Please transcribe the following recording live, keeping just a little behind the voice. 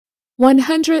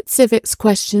100 civics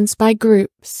questions by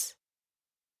groups.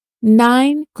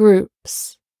 9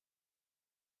 groups.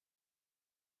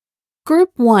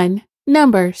 Group 1.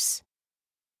 Numbers.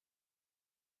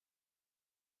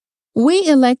 We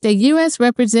elect a U.S.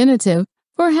 representative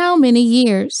for how many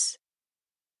years?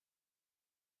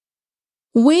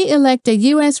 We elect a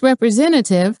U.S.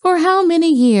 representative for how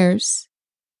many years?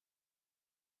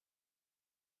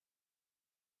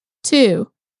 2.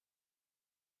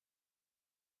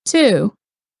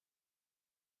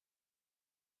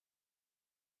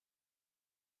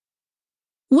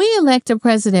 We elect a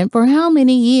president for how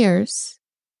many years?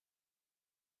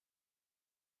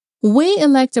 We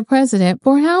elect a president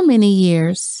for how many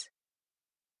years?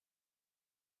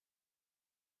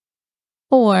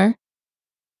 4.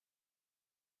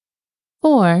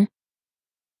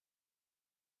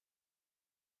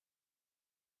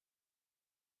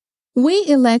 We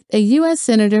elect a U.S.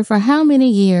 senator for how many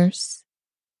years?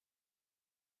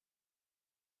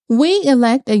 We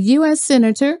elect a U.S.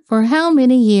 senator for how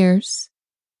many years?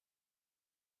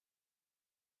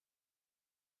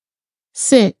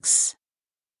 6.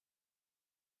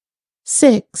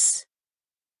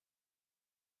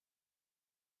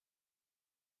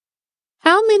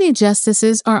 How many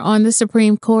justices are on the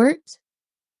Supreme Court?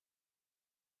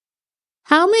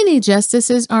 How many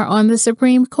justices are on the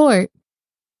Supreme Court?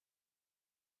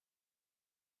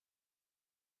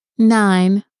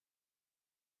 9.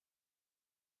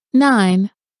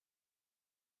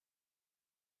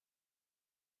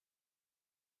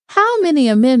 How many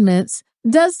amendments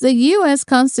does the U.S.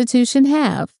 Constitution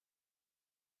have?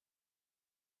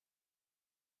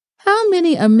 How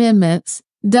many amendments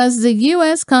does the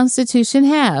U.S. Constitution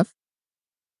have?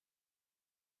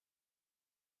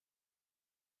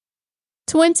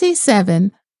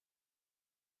 27.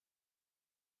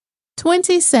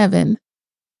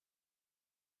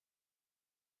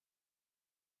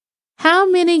 How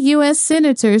many U.S.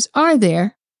 senators are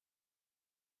there?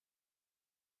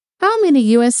 How many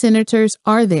U.S. senators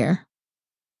are there?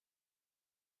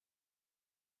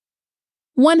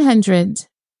 100.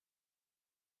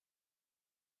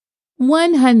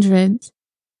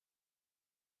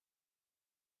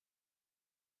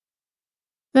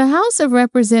 The House of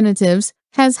Representatives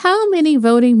has how many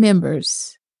voting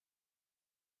members?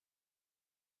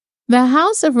 The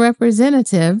House of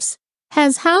Representatives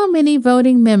has how many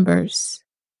voting members?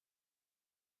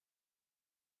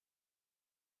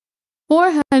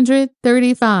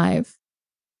 435.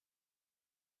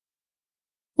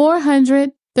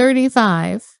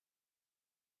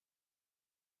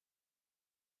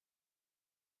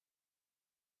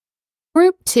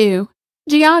 Group 2.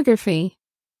 Geography.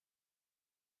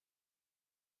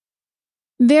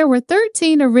 There were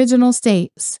 13 original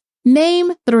states.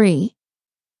 Name 3.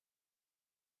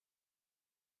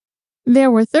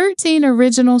 There were 13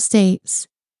 original states.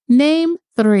 Name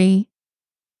 3.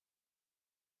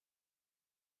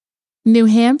 New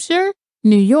Hampshire,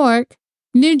 New York,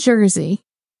 New Jersey.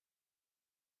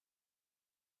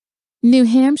 New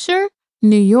Hampshire,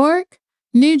 New York,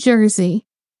 New Jersey.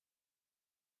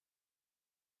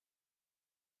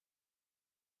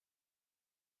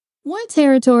 What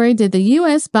territory did the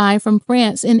U.S. buy from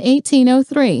France in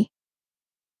 1803?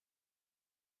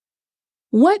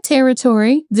 What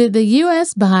territory did the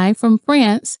U.S. buy from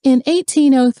France in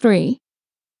 1803?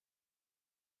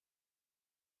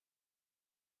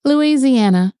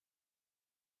 Louisiana.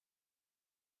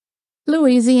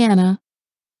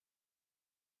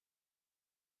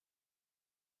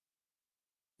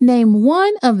 Name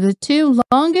one of the 2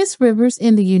 longest rivers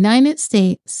in the United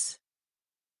States.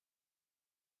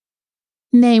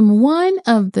 Name one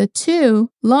of the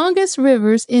 2 longest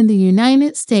rivers in the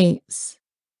United States.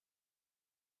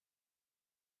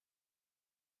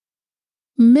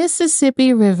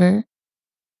 Mississippi River.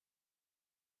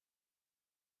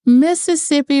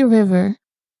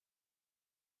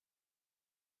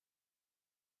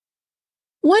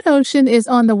 What ocean is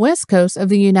on the west coast of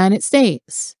the United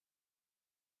States?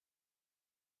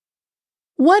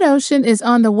 What ocean is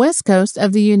on the west coast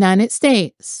of the United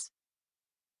States?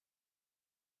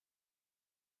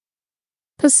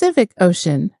 Pacific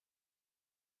Ocean.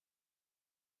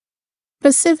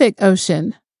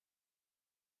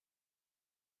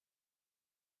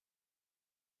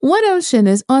 What ocean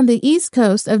is on the east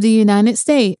coast of the United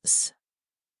States?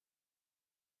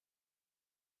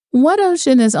 What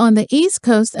ocean is on the east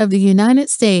coast of the United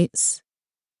States?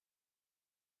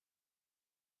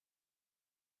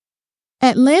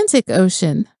 Atlantic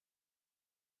Ocean.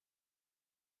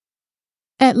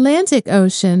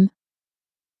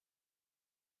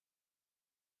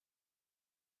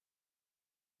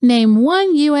 Name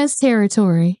one U.S.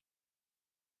 territory.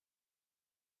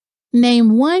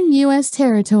 Name one U.S.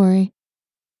 territory.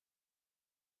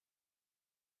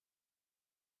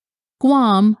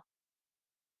 Guam.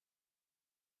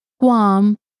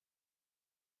 Guam.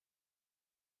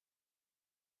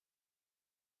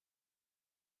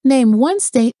 Name one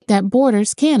state that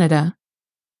borders Canada.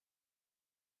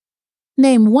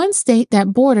 Name one state that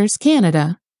borders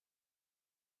Canada.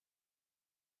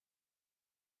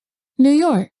 New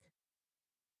York.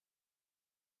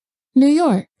 New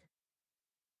York.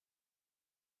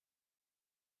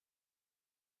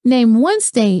 Name one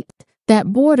state that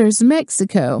borders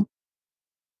Mexico.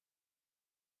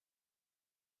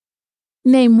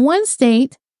 Name one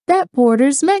state that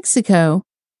borders Mexico.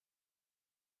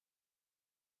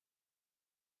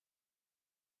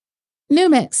 New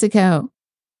Mexico.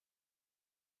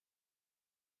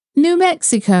 New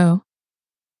Mexico.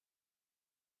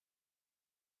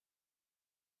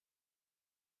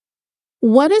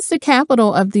 What is the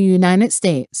capital of the United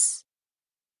States?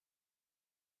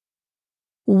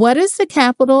 What is the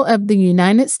capital of the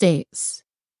United States?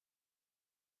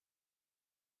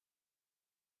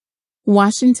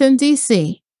 Washington,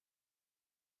 D.C.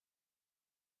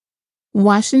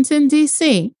 Washington,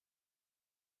 D.C.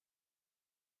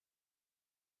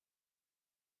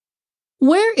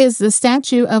 Where is the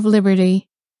Statue of Liberty?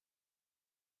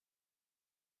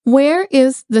 Where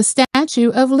is the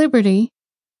Statue of Liberty?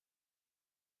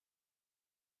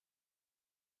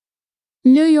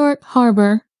 New York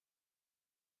Harbor.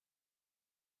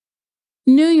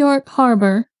 New York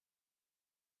Harbor.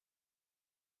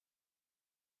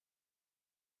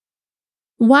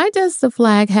 Why does the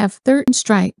flag have 13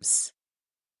 stripes?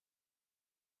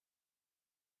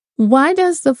 Why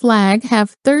does the flag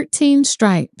have 13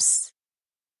 stripes?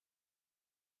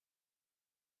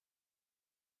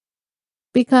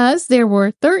 Because there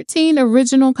were 13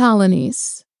 original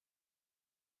colonies.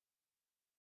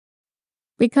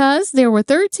 Because there were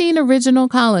 13 original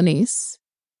colonies.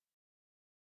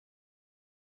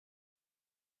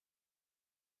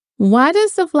 Why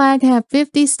does the flag have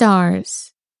 50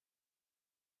 stars?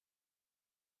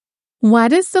 Why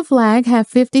does the flag have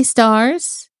 50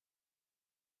 stars?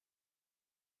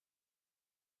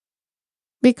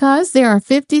 Because there are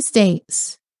 50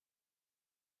 states.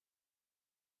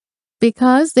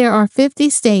 Because there are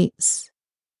 50 states.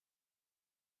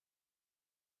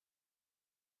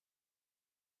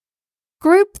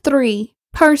 Group 3.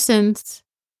 Persons.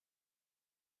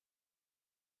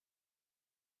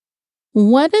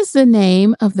 What is the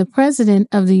name of the President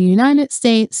of the United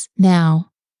States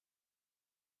now?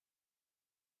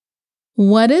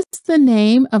 What is the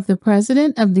name of the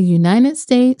President of the United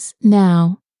States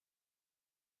now?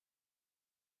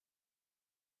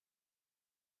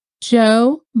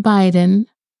 Joe Biden.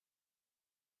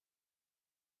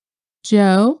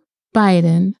 Joe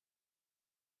Biden.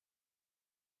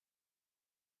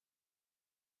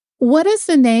 What is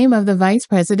the name of the Vice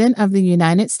President of the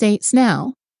United States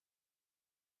now?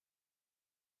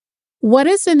 What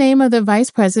is the name of the Vice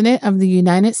President of the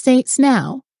United States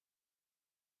now?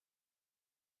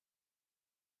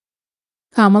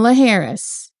 Kamala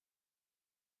Harris.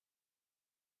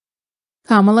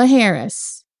 Kamala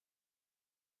Harris.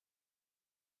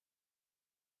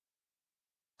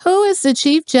 Who is the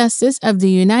Chief Justice of the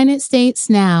United States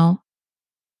now?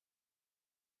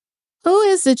 Who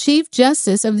is the Chief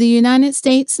Justice of the United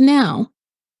States now?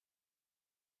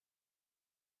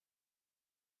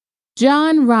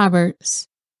 John Roberts.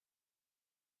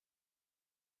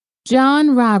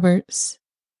 John Roberts.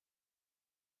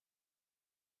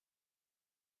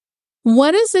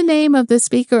 What is the name of the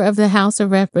Speaker of the House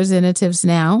of Representatives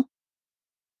now?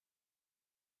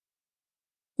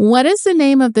 What is the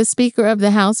name of the Speaker of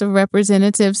the House of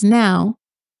Representatives now?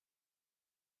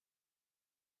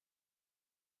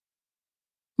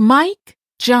 Mike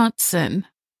Johnson.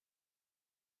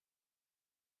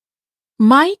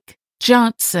 Mike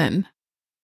Johnson.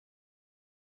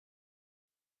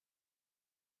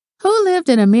 Who lived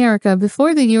in America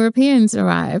before the Europeans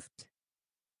arrived?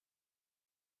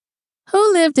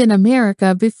 Who lived in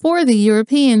America before the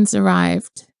Europeans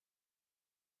arrived?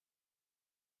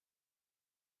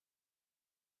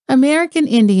 American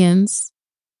Indians.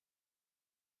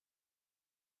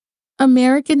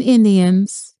 American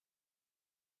Indians.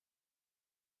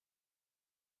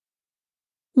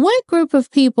 What group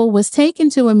of people was taken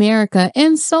to America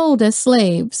and sold as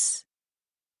slaves?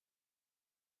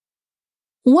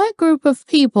 What group of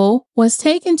people was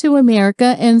taken to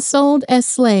America and sold as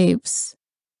slaves?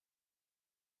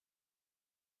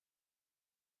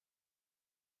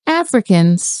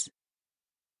 Africans.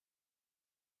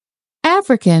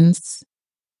 Africans.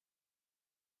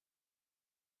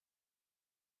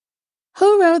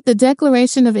 Who wrote the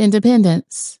Declaration of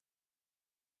Independence?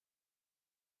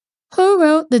 Who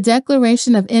wrote the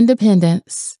Declaration of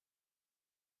Independence?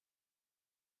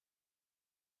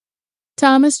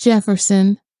 Thomas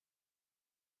Jefferson.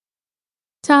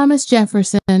 Thomas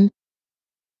Jefferson.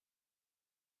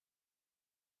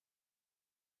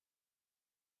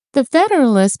 The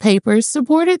Federalist Papers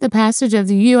supported the passage of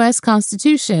the U.S.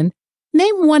 Constitution.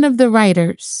 Name one of the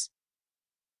writers.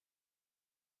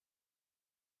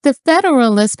 The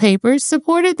Federalist Papers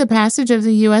supported the passage of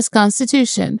the U.S.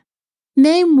 Constitution.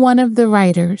 Name one of the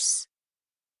writers.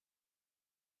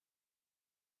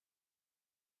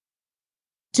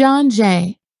 John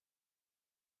Jay.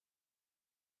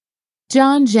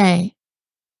 John Jay.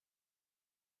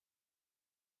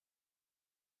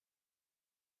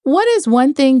 What is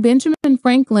one thing Benjamin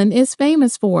Franklin is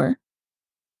famous for?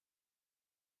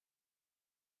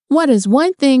 What is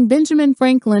one thing Benjamin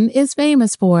Franklin is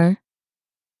famous for?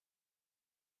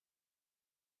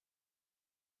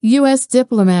 U.S.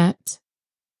 diplomat.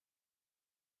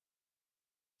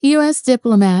 U.S.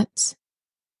 diplomat.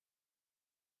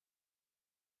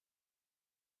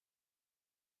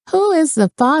 Who is the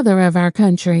father of our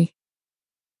country?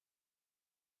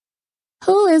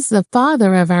 Who is the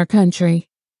father of our country?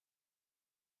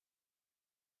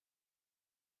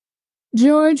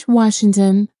 George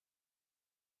Washington.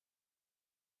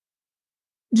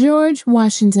 George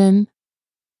Washington.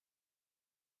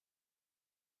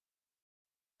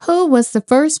 Who was the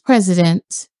first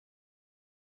president?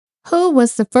 Who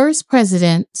was the first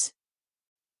president?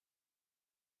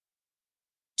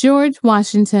 George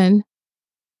Washington.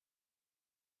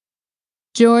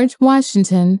 George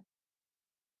Washington.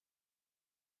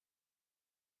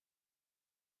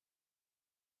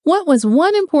 What was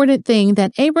one important thing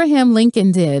that Abraham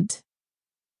Lincoln did?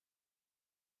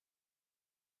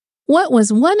 What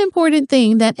was one important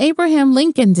thing that Abraham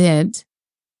Lincoln did?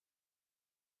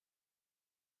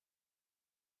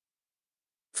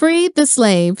 Freed the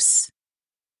slaves.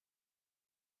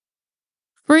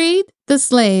 Freed the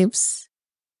slaves.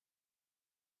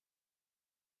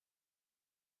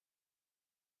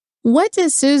 What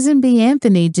did Susan B.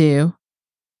 Anthony do?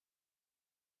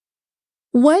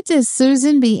 What did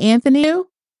Susan B. Anthony do?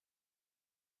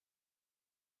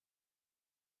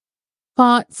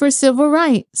 Fought for civil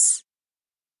rights.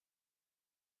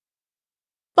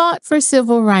 Fought for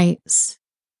civil rights.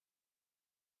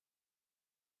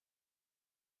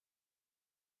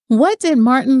 What did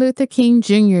Martin Luther King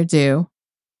Jr. do?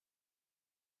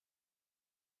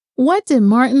 What did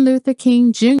Martin Luther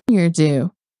King Jr.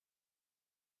 do?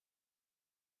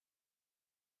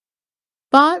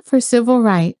 Fought for civil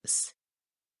rights.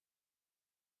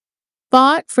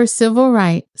 Fought for civil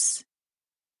rights.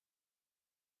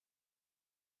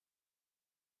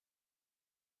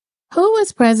 Who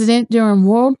was president during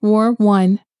World War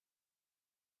I?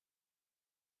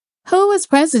 Who was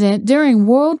president during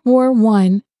World War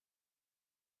I?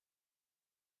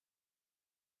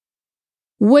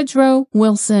 Woodrow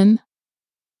Wilson.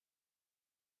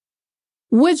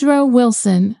 Woodrow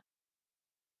Wilson.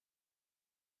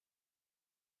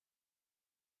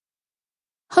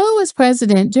 Who was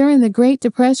president during the Great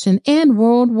Depression and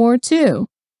World War II?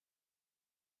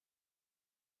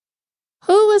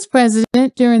 Who was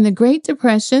president during the Great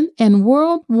Depression and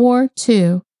World War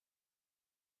II?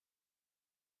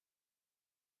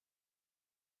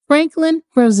 Franklin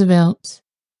Roosevelt.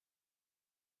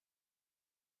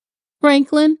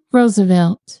 Franklin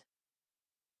Roosevelt.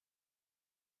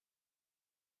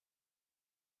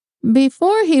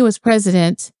 Before he was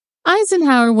president,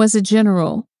 Eisenhower was a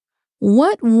general.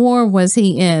 What war was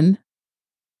he in?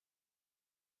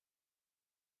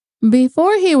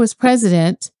 Before he was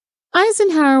president,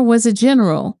 Eisenhower was a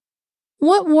general.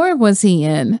 What war was he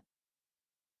in?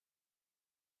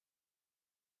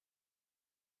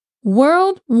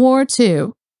 World War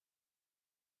II.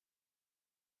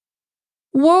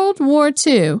 World War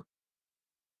II.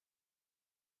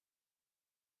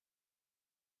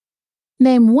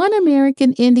 Name one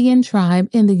American Indian tribe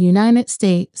in the United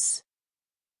States.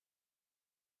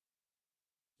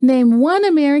 Name one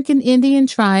American Indian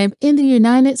tribe in the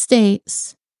United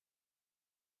States.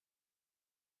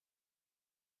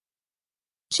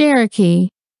 Cherokee.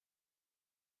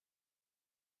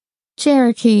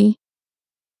 Cherokee.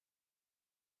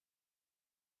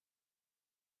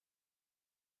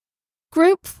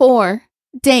 Group 4.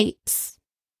 Dates.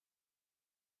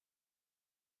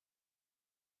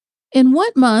 In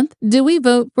what month do we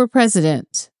vote for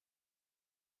president?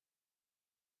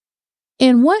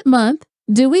 In what month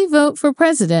do we vote for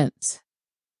president?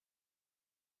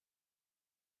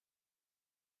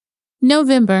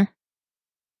 November.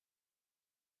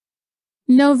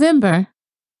 November.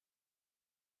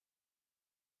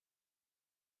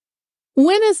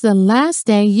 When is the last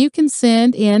day you can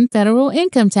send in federal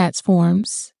income tax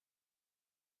forms?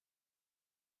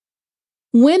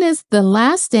 When is the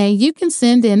last day you can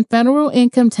send in federal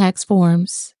income tax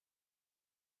forms?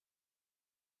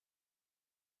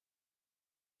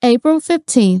 April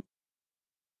 15th.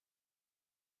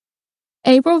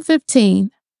 April 15.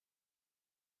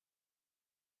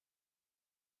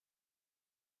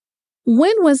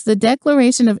 When was the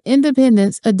Declaration of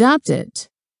Independence adopted?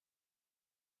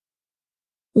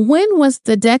 When was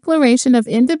the Declaration of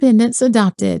Independence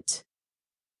adopted?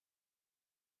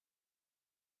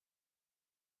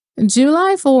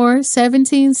 July 4,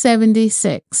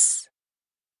 1776.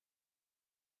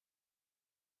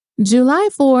 July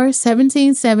 4,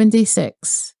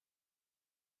 1776.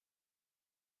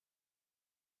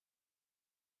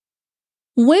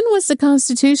 When was the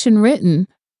Constitution written?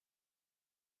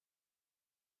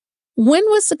 When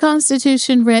was the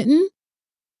Constitution written?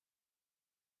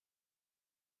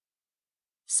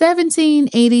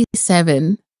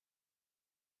 1787.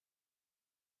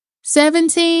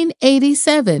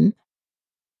 1787.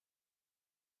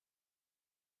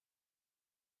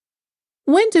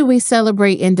 When do we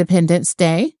celebrate Independence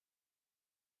Day?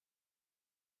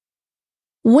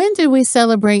 When do we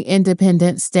celebrate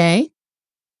Independence Day?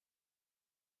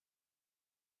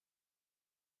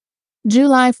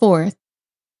 July 4th.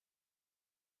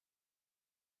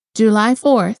 July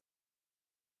 4th.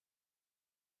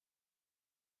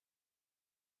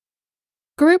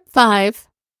 Group 5.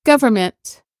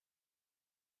 Government.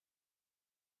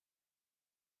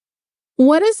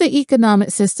 What is the economic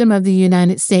system of the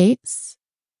United States?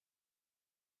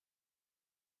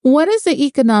 What is the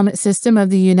economic system of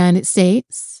the United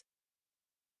States?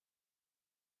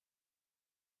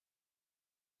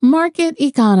 Market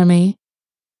economy.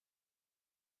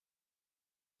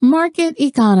 Market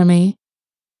economy.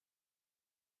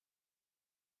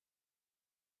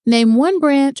 Name one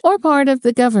branch or part of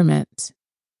the government.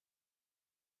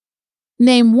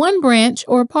 Name one branch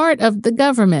or part of the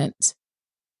government.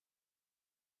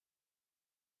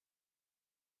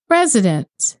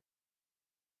 President.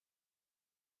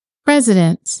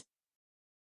 President.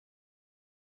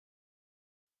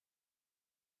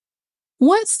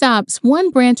 What stops one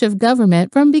branch of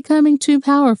government from becoming too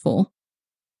powerful?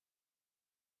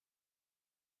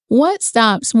 What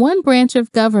stops one branch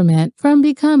of government from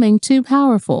becoming too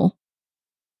powerful?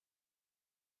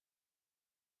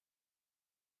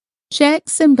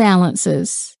 Checks and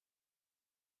balances.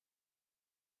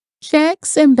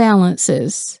 Checks and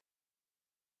balances.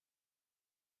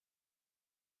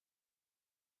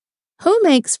 Who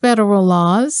makes federal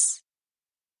laws?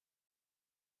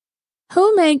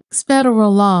 Who makes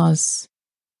federal laws?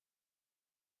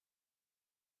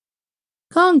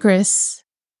 Congress.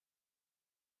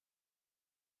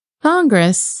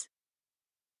 Congress.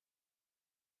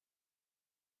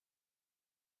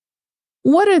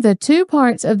 What are the two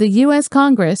parts of the US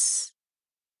Congress?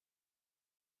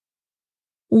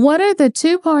 What are the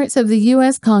two parts of the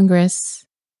US Congress?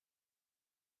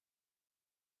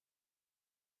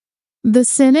 The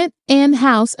Senate and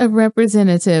House of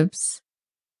Representatives.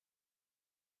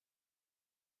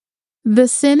 The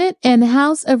Senate and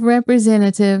House of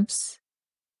Representatives.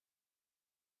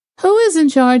 Who is in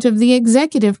charge of the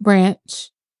executive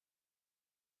branch?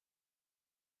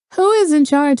 Who is in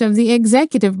charge of the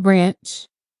executive branch?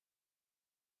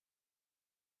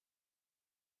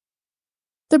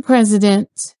 The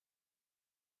President.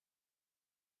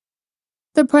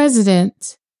 The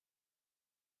President.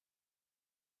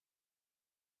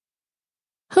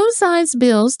 Who signs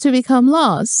bills to become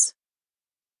laws?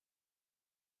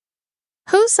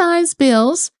 Who signs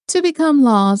bills to become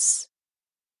laws?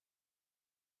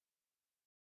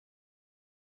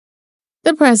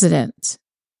 The President.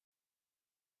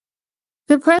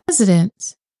 The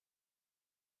President.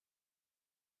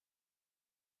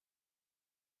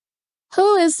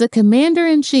 Who is the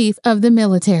Commander-in-Chief of the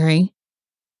military?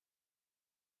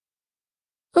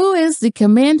 Who is the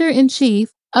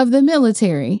Commander-in-Chief of the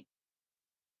military?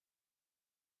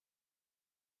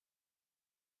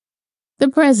 The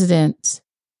President.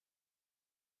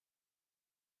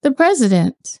 The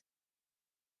President.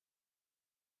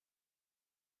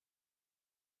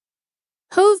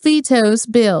 Who vetoes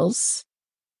bills?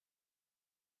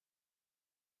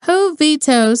 Who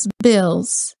vetoes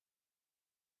bills?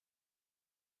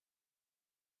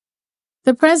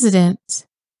 The President.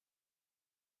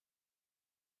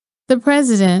 The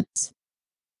President.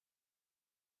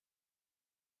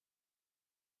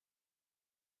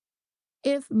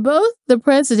 If both the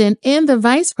President and the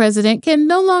Vice President can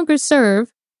no longer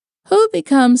serve, who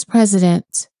becomes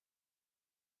President?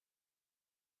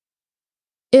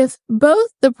 If both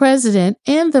the president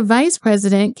and the vice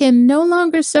president can no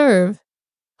longer serve,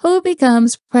 who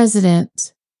becomes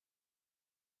president?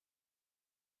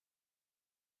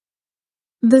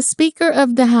 The Speaker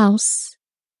of the House.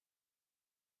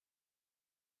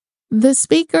 The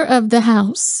Speaker of the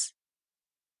House.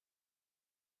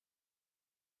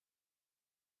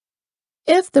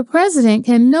 If the president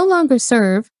can no longer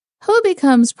serve, who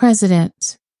becomes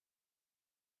president?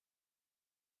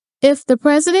 If the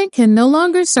president can no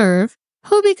longer serve,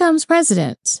 who becomes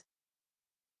president?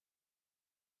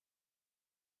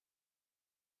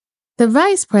 The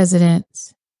vice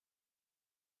president.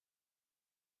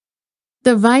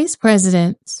 The vice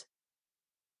president.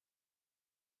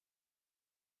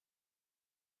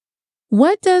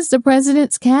 What does the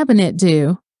president's cabinet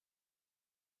do?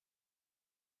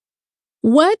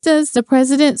 What does the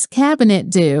president's cabinet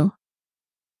do?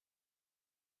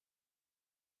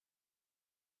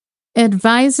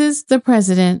 Advises the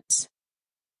president.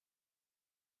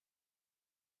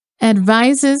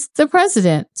 Advises the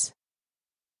president.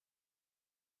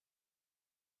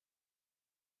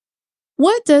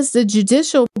 What does the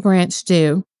judicial branch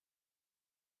do?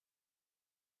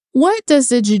 What does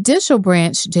the judicial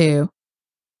branch do?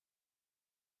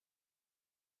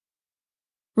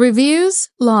 Reviews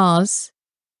laws.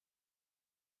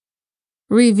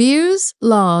 Reviews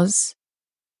laws.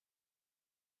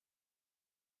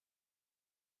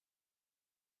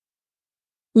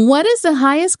 What is the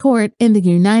highest court in the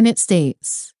United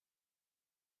States?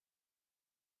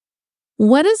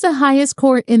 What is the highest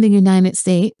court in the United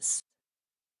States?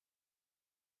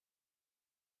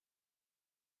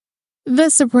 The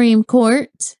Supreme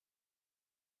Court.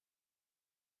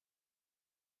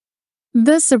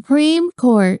 The Supreme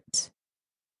Court.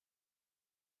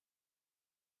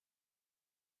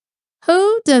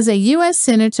 Who does a U.S.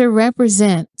 Senator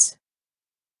represent?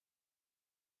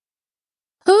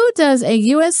 Who does a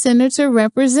U.S. Senator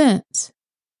represent?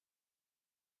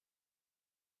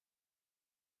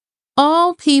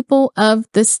 All people of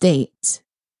the state.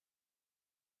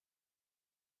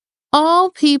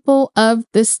 All people of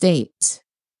the state.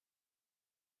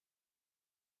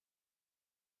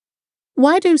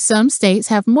 Why do some states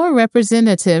have more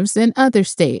representatives than other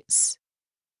states?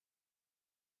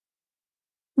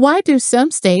 Why do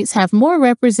some states have more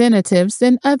representatives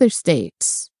than other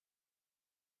states?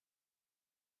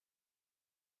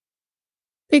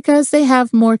 Because they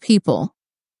have more people.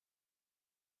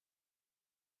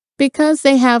 Because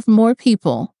they have more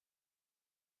people.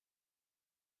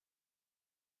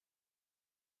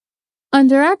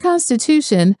 Under our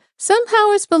Constitution, some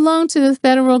powers belong to the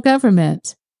federal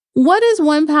government. What is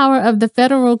one power of the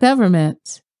federal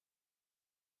government?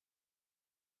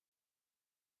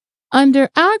 Under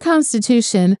our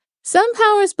Constitution, some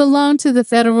powers belong to the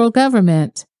federal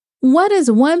government. What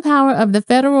is one power of the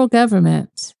federal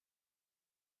government?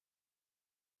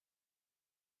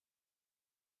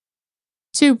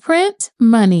 To print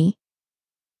money.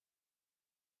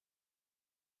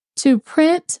 To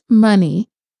print money.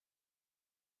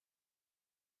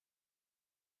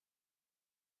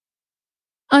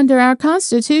 Under our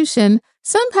Constitution,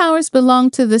 some powers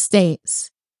belong to the states.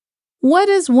 What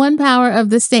is one power of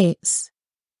the states?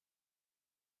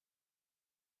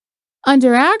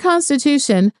 Under our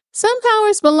Constitution, some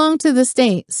powers belong to the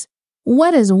states.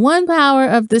 What is one power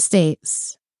of the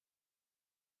states?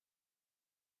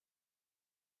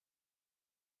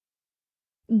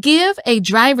 Give a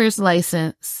driver's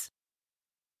license.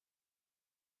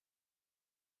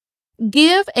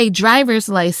 Give a driver's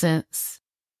license.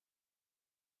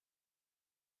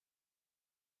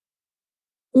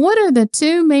 What are the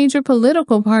two major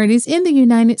political parties in the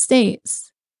United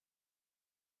States?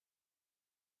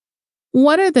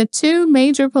 What are the two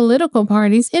major political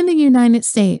parties in the United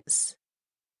States?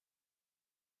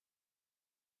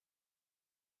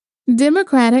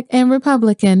 Democratic and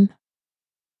Republican.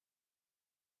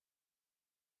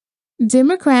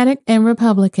 Democratic and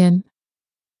Republican.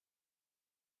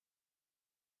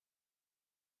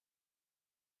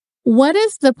 What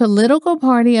is the political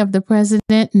party of the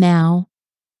president now?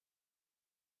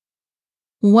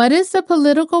 What is the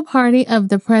political party of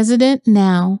the president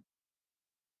now?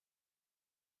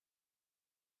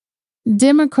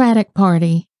 Democratic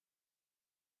Party.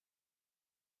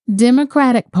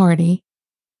 Democratic Party.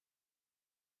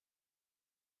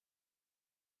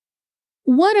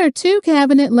 What are two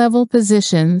cabinet-level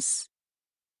positions?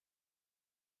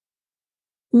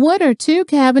 What are two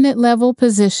cabinet-level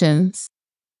positions?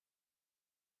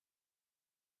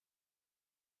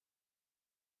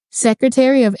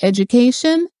 Secretary of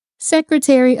Education,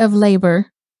 Secretary of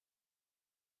Labor.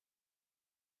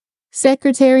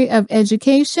 Secretary of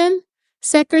Education,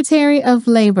 Secretary of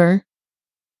Labor.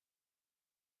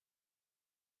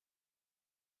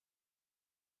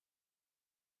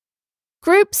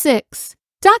 Group 6.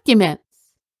 Documents.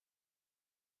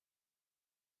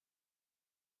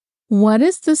 What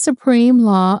is the supreme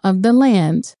law of the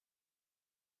land?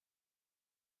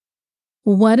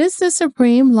 What is the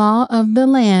supreme law of the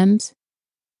land?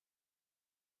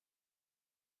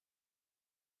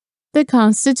 The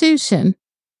Constitution.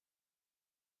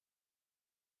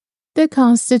 The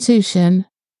Constitution.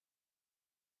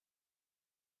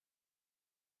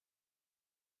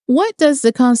 What does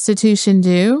the Constitution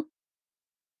do?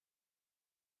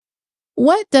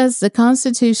 What does the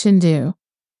Constitution do?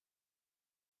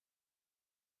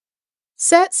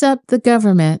 Sets up the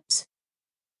government.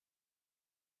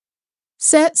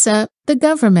 Sets up the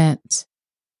government.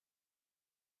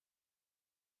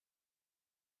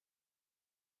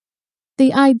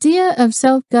 The idea of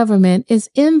self-government is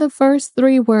in the first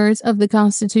 3 words of the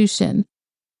Constitution.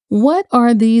 What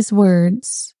are these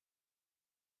words?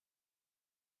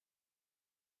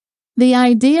 The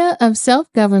idea of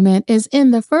self-government is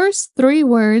in the first 3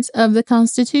 words of the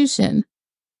Constitution.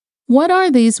 What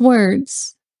are these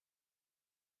words?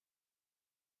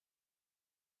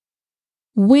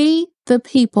 We the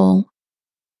people.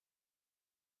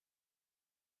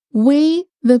 We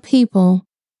the people.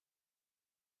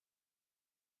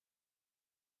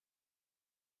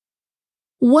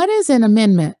 What is an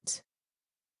amendment?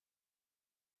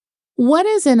 What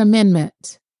is an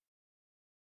amendment?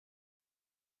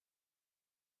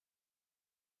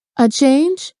 A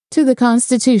change to the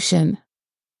Constitution.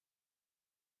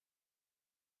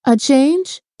 A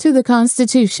change to the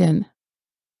Constitution.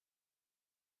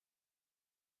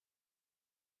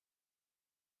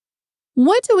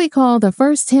 What do we call the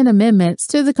first 10 amendments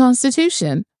to the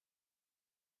Constitution?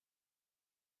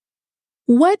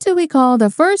 What do we call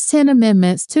the first 10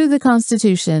 amendments to the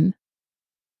Constitution?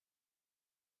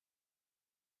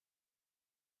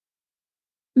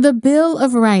 The Bill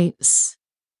of Rights.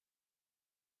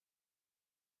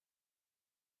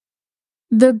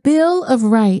 The Bill of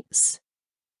Rights.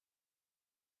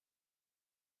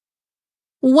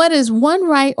 What is one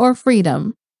right or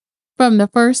freedom from the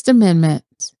First Amendment?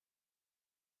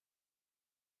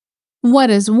 What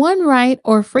is one right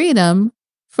or freedom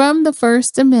from the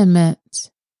First Amendment?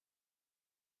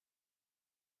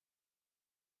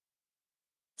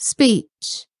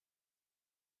 Speech.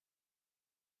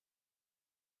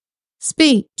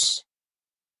 Speech.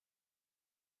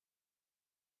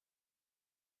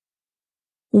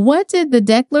 What did the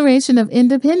Declaration of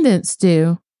Independence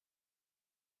do?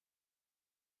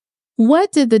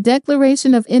 What did the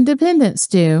Declaration of Independence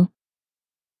do?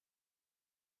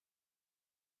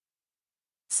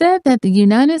 Said that the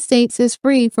United States is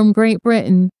free from Great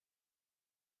Britain.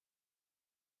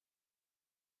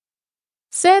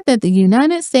 Said that the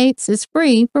United States is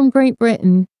free from Great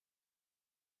Britain.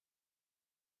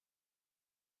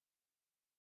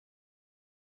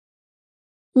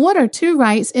 What are 2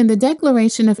 rights in the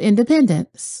Declaration of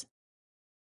Independence?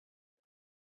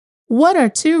 What are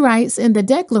 2 rights in the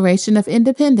Declaration of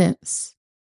Independence?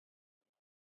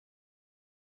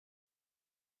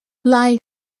 Life,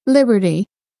 liberty.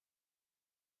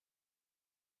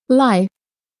 Life,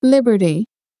 liberty.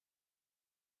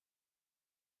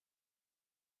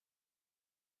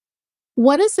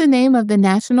 What is the name of the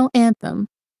national anthem?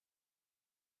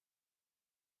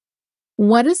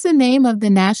 What is the name of the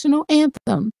national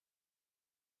anthem?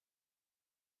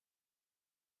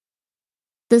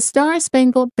 The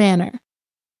Star-Spangled Banner.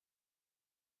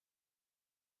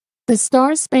 The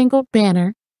Star-Spangled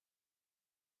Banner.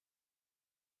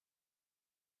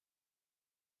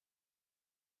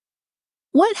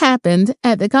 What happened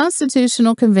at the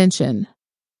Constitutional Convention?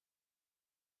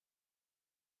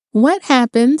 What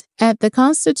happened at the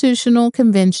Constitutional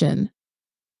Convention?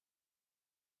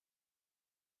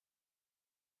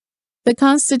 The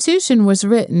Constitution was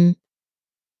written.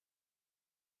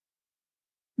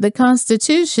 The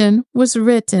Constitution was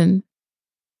written.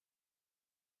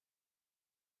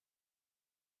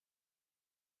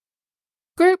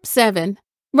 Group 7.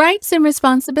 Rights and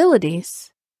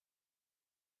responsibilities.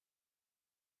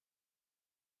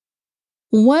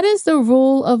 What is the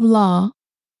rule of law?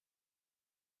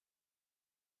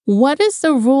 What is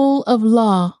the rule of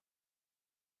law?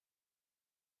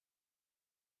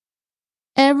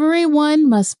 Everyone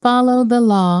must follow the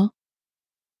law.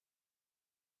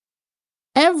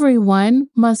 Everyone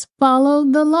must follow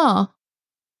the law.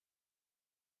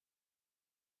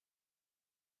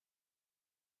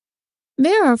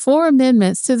 There are 4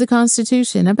 amendments to the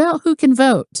Constitution about who can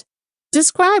vote.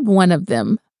 Describe one of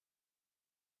them.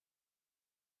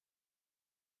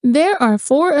 There are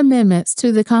 4 amendments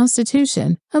to the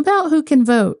Constitution about who can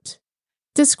vote.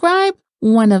 Describe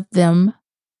one of them.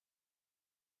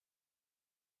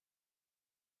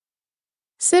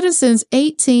 Citizens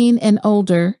 18 and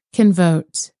older can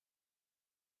vote.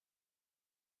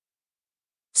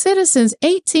 Citizens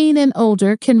 18 and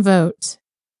older can vote.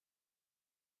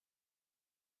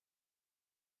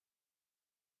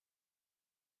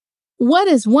 What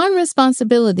is one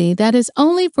responsibility that is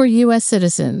only for U.S.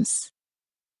 citizens?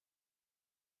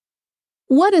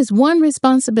 What is one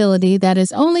responsibility that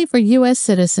is only for U.S.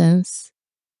 citizens?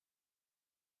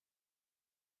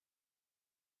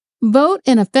 Vote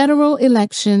in a federal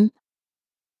election.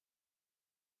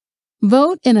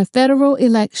 Vote in a federal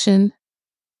election.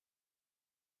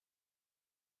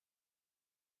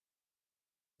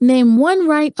 Name one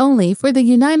right only for the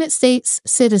United States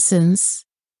citizens.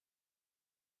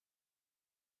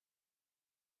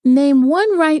 Name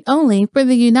one right only for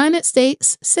the United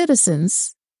States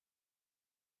citizens.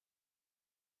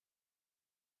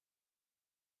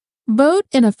 Vote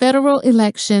in a federal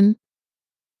election.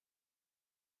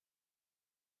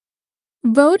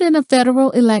 Vote in a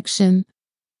federal election.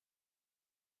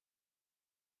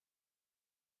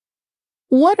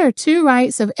 What are 2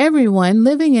 rights of everyone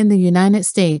living in the United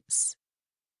States?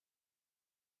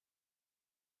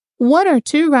 What are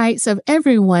 2 rights of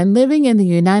everyone living in the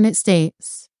United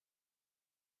States?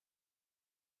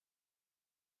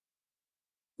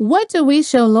 What do we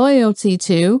show loyalty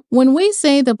to when we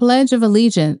say the Pledge of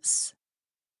Allegiance?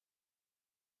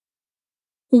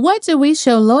 What do we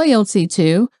show loyalty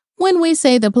to when we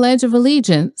say the Pledge of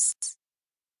Allegiance?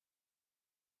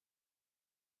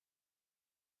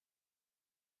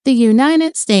 The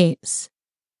United States.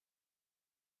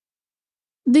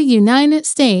 The United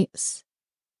States.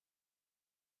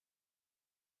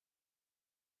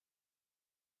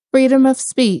 Freedom of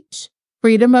speech.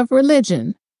 Freedom of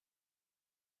religion.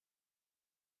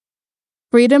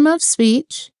 Freedom of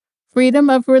speech. Freedom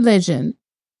of religion.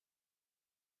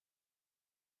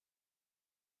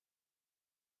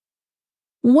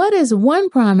 What is one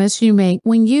promise you make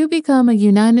when you become a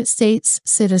United States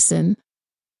citizen?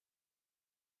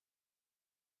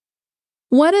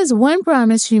 What is one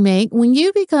promise you make when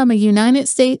you become a United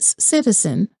States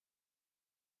citizen?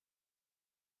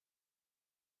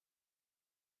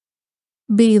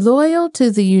 Be loyal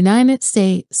to the United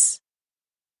States.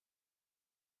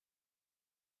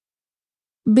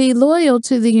 Be loyal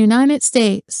to the United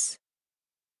States.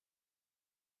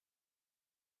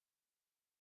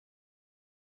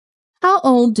 How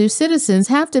old do citizens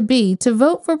have to be to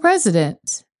vote for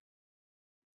president?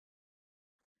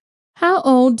 How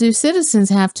old do citizens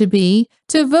have to be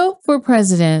to vote for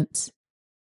president?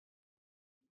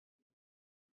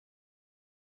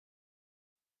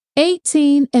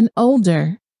 18 and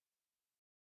older.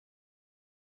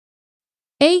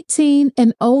 18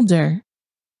 and older.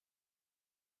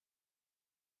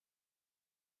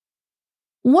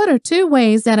 What are 2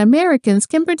 ways that Americans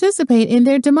can participate in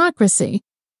their democracy?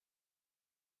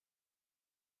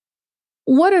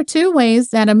 What are 2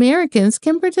 ways that Americans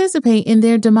can participate in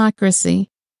their democracy?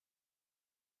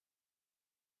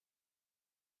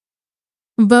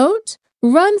 Vote,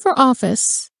 run for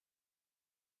office.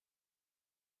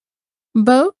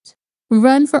 Vote,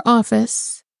 run for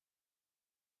office.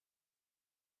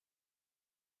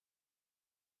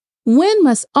 When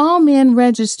must all men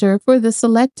register for the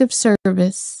Selective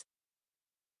Service?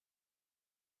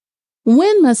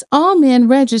 When must all men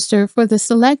register for the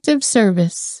Selective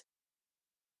Service?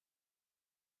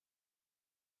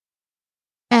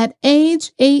 At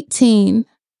age 18.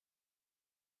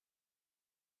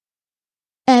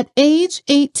 At age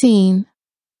 18.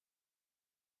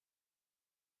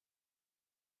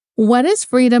 What is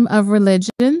freedom of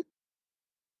religion?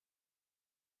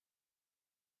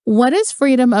 What is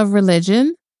freedom of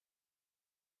religion?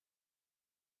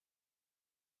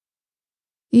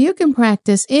 You can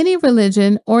practice any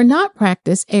religion or not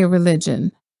practice a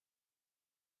religion.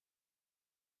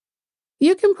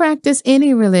 You can practice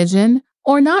any religion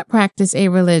or not practice a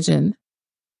religion.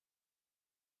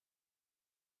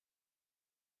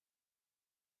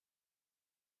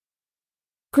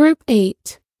 Group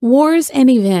 8. Wars and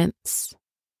Events.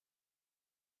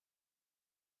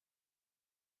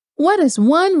 What is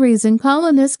one reason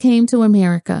colonists came to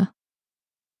America?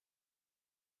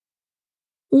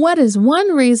 What is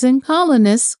one reason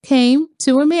colonists came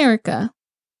to America?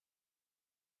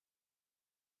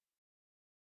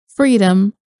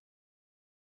 Freedom.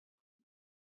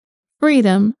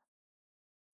 Freedom.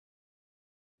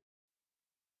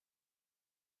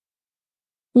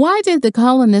 Why did the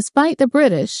colonists fight the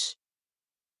British?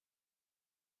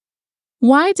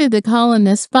 Why did the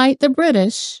colonists fight the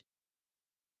British?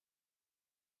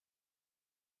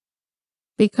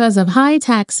 Because of high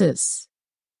taxes.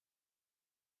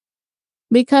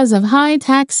 Because of high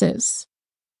taxes.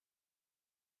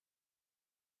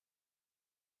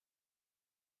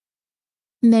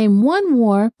 Name one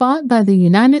war fought by the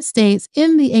United States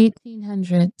in the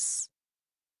 1800s.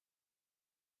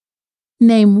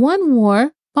 Name one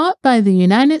war fought by the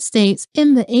United States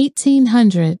in the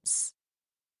 1800s.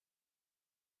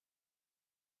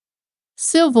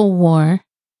 Civil War.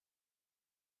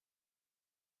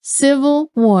 Civil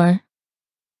War.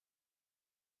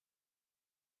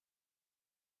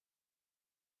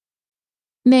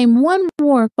 Name one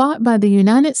war fought by the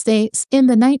United States in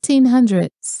the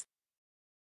 1900s.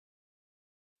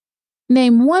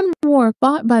 Name one war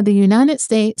fought by the United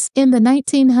States in the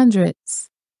 1900s.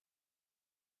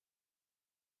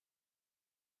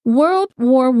 World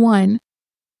War I.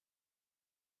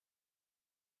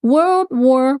 World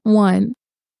War I.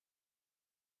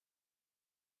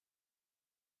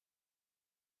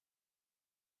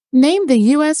 Name the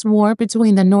U.S. war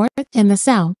between the North and the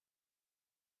South.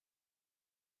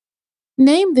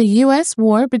 Name the U.S.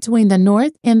 war between the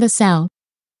North and the South.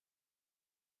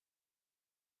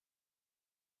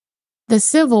 The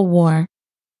Civil War.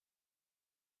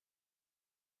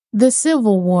 The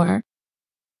Civil War.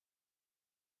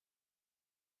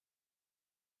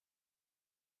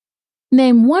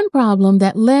 Name one problem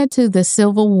that led to the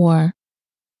Civil War.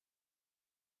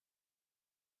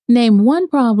 Name one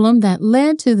problem that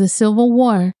led to the Civil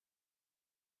War.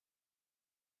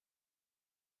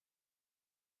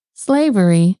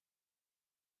 Slavery.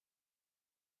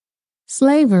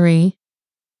 Slavery.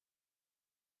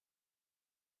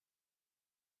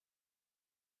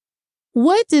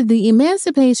 What did the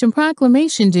Emancipation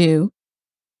Proclamation do?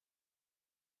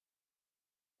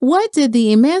 What did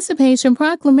the Emancipation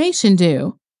Proclamation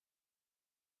do?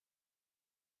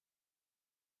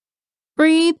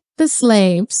 Freed the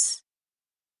slaves.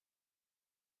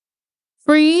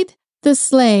 Freed the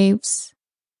slaves.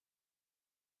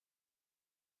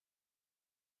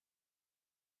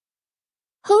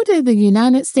 Who did the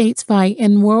United States fight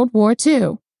in World War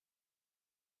II?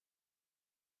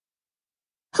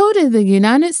 Who did the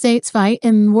United States fight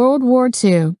in World War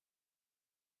II?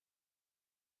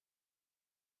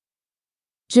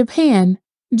 Japan,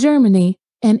 Germany,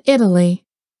 and Italy.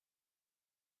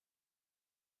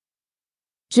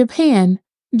 Japan,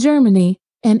 Germany,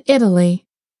 and Italy.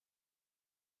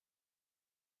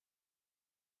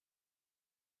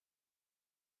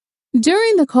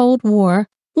 During the Cold War,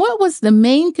 what was the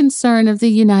main concern of the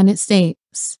United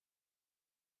States?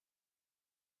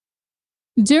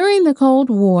 During the Cold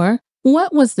War,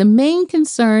 what was the main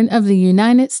concern of the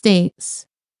United States?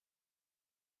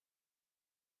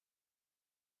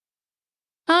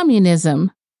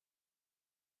 Communism.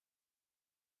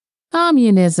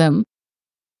 Communism.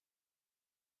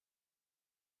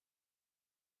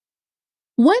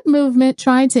 What movement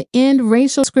tried to end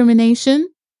racial discrimination?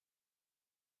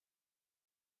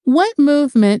 What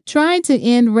movement tried to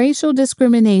end racial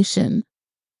discrimination?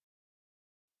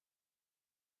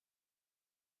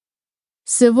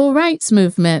 Civil Rights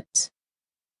Movement.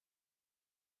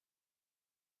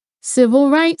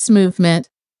 Civil Rights Movement.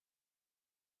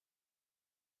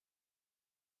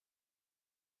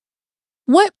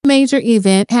 What major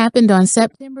event happened on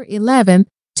September 11,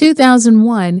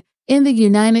 2001 in the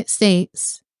United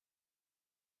States?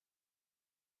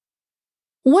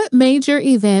 What major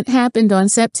event happened on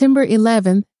September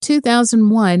 11,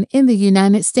 2001 in the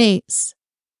United States?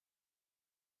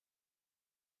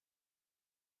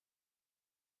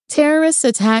 Terrorists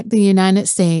attacked the United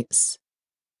States.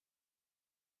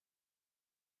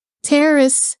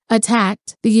 Terrorists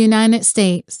attacked the United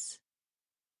States.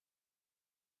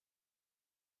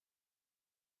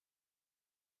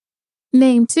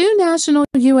 Name two national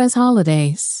U.S.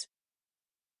 holidays.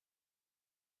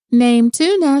 Name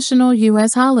two national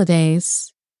U.S.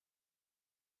 holidays.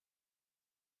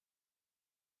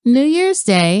 New Year's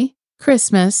Day,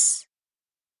 Christmas.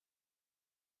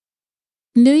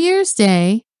 New Year's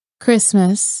Day,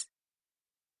 Christmas.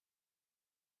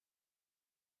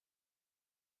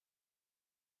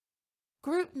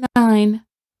 Group 9.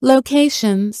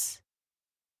 Locations.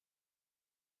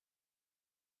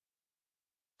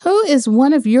 Who is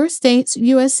one of your state's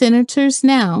U.S. senators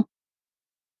now?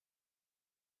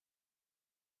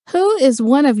 Who is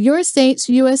one of your state's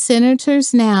U.S.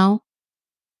 senators now?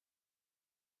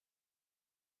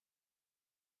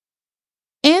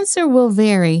 Answer will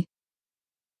vary.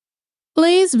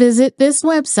 Please visit this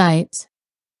website.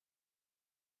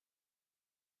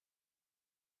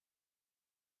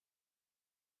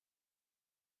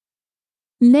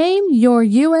 Name your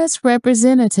U.S.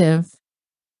 representative.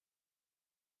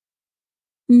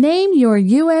 Name your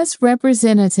U.S.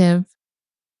 representative.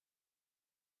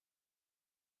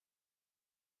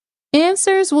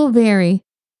 Answers will vary.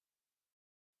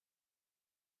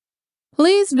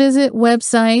 Please visit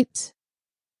website.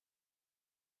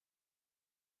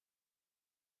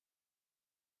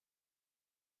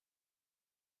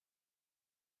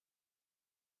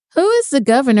 Who is the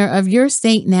governor of your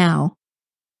state now?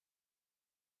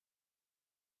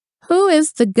 Who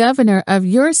is the governor of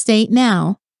your state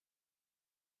now?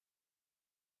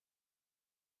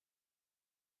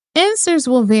 Answers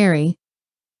will vary.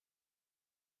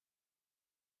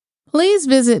 Please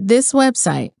visit this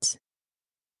website.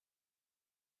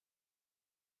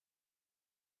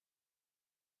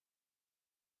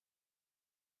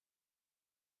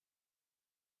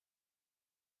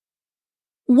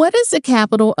 What is the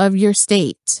capital of your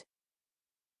state?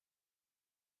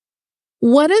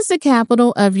 What is the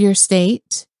capital of your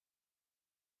state?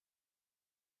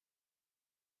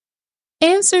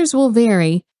 Answers will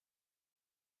vary.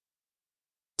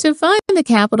 To find the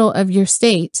capital of your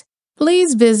state,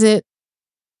 please visit.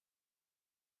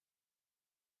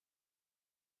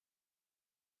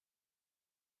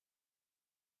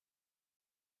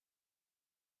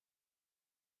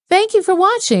 Thank you for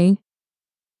watching.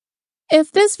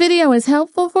 If this video is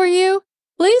helpful for you,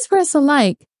 please press a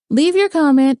like, leave your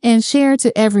comment, and share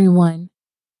to everyone.